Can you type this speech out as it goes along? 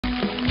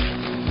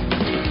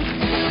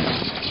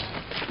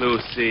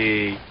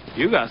Lucy,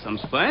 you got some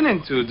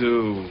explaining to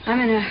do.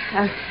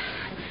 I'm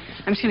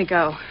just gonna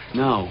go.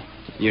 No,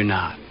 you're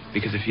not.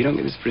 Because if you don't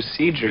get this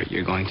procedure,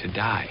 you're going to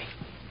die.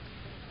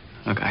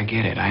 Look, I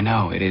get it. I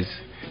know it is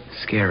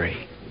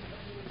scary.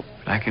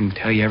 But I can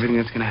tell you everything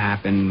that's going to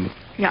happen.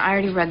 Yeah, I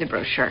already read the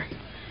brochure.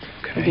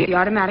 Okay. The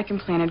automatic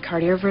implanted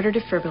cardioverter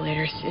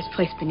defibrillator is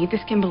placed beneath the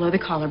skin below the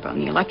collarbone.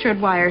 The electrode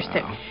wires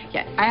that...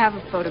 Yeah, I have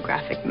a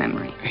photographic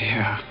memory.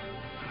 Yeah.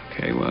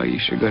 Okay, well, you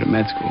should go to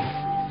med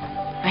school.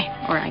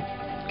 Or I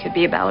could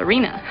be a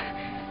ballerina.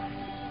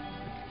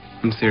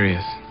 I'm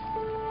serious.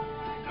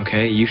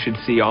 Okay? You should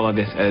see all of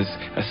this as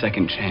a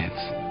second chance.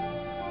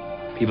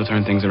 People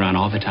turn things around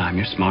all the time.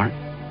 You're smart.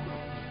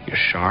 You're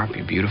sharp.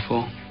 You're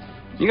beautiful.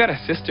 You got a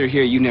sister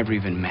here you never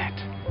even met.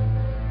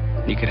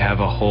 You could have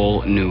a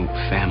whole new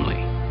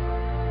family.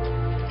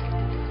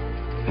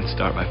 Let's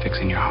start by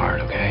fixing your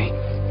heart, okay?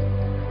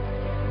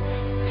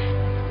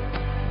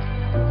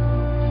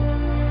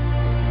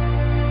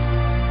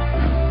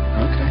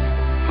 Okay.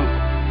 Oh.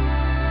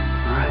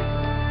 All right.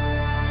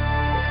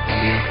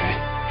 It'll be okay.